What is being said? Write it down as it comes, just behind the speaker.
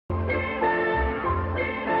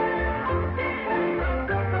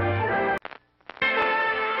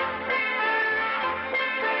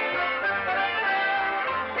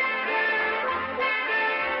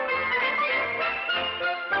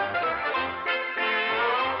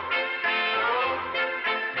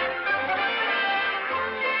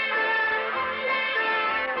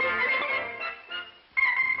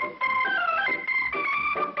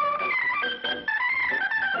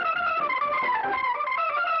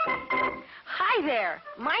Hi there.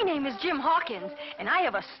 My name is Jim Hawkins, and I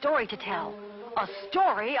have a story to tell. A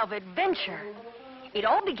story of adventure. It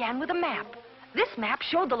all began with a map. This map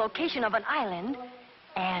showed the location of an island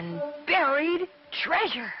and buried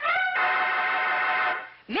treasure.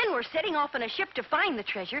 Men were setting off on a ship to find the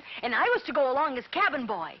treasure, and I was to go along as cabin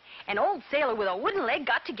boy. An old sailor with a wooden leg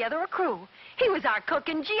got together a crew. He was our cook,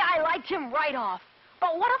 and gee, I liked him right off.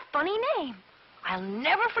 But what a funny name. I'll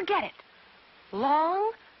never forget it.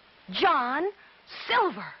 Long John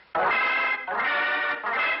Silver.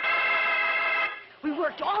 We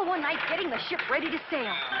worked all one night getting the ship ready to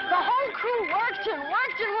sail. The whole crew worked and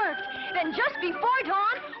worked and worked. Then just before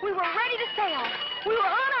dawn, we were ready to sail. We were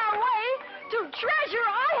on our way to Treasure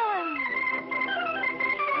Island.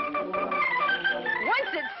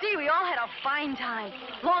 Once at sea, we all had a fine time.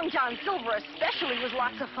 Long John Silver especially was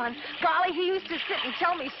lots of fun. Golly, he used to sit and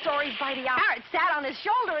tell me stories by the hour. Parrot sat on his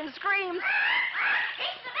shoulder and screamed,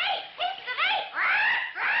 "Pixabay! Pixabay!"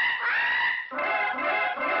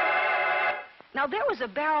 Now, there was a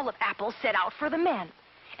barrel of apples set out for the men.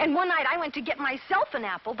 And one night I went to get myself an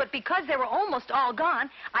apple, but because they were almost all gone,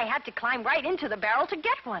 I had to climb right into the barrel to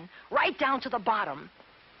get one, right down to the bottom.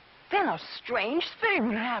 Then a strange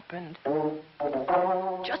thing happened.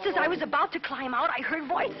 Just as I was about to climb out, I heard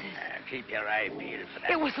voices. Keep your eye peeled for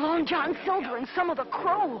that. It was Long John Silver and some of the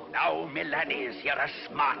crew. Now, me laddies, you're a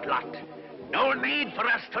smart lot. No need for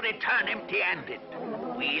us to return empty-handed.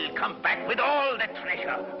 We'll come back with all the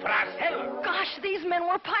treasure for ourselves. Gosh, these men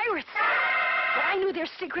were pirates. But I knew their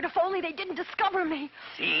secret if only they didn't discover me.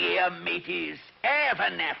 See ya, mateys. Have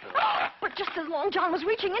an apple. But just as Long John was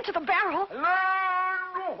reaching into the barrel...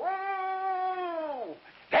 Land ho!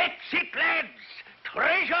 That's it, lads.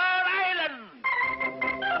 Treasure Island.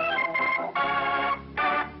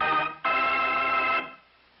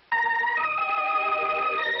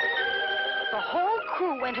 The whole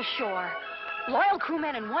crew went ashore. Loyal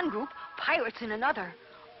crewmen in one group, pirates in another,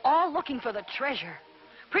 all looking for the treasure.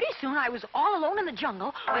 Pretty soon, I was all alone in the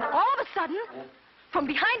jungle when all of a sudden, from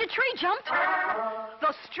behind a tree jumped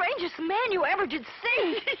the strangest man you ever did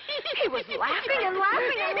see. He was laughing and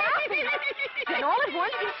laughing and laughing. And all at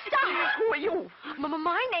once, he stopped. Who are you?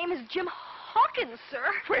 My name is Jim Hawkins, sir.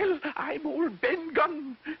 Well, I'm old Ben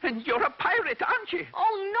Gunn, and you're a pirate, aren't you?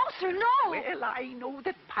 Oh, no, sir, no. Well, I know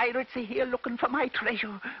that pirates are here looking for my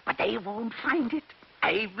treasure, but they won't find it.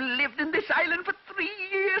 I've lived in this island for 3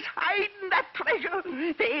 years hiding that treasure.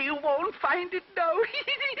 They won't find it now.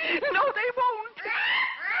 No, they won't.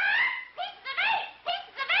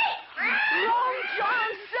 Long John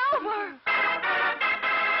Silver.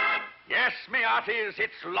 Yes, me hearties,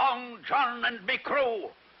 it's Long John and me crew.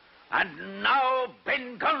 And now,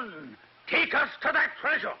 Ben Gunn, take us to that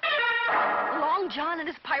treasure. Long John and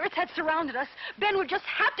his pirates had surrounded us. Ben would just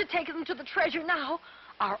have to take them to the treasure now.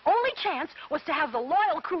 Our only chance was to have the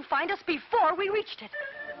loyal crew find us before we reached it.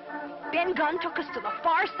 Ben Gunn took us to the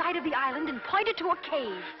far side of the island and pointed to a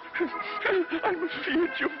cave. I'm afraid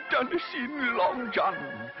you've done a scene, Long John.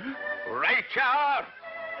 Right you are.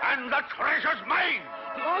 And the treasure's mine.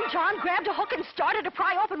 Long John grabbed a hook and started to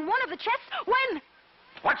pry open one of the chests when...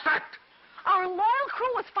 What's that? Our loyal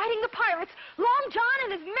crew was fighting the pirates. Long John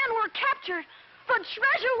and his men were captured. The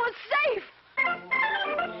treasure was safe.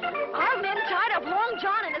 Our men tied up Long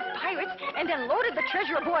John and his pirates and then loaded the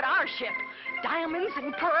treasure aboard our ship. Diamonds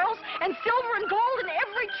and pearls and silver and gold and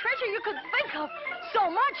every treasure you could think of.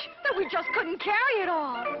 So much that we just couldn't carry it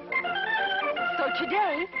all. So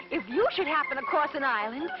today, if you should happen across an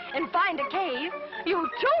island and find a cave, you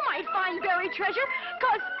too might find buried treasure,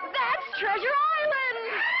 'cause that's Treasure Island.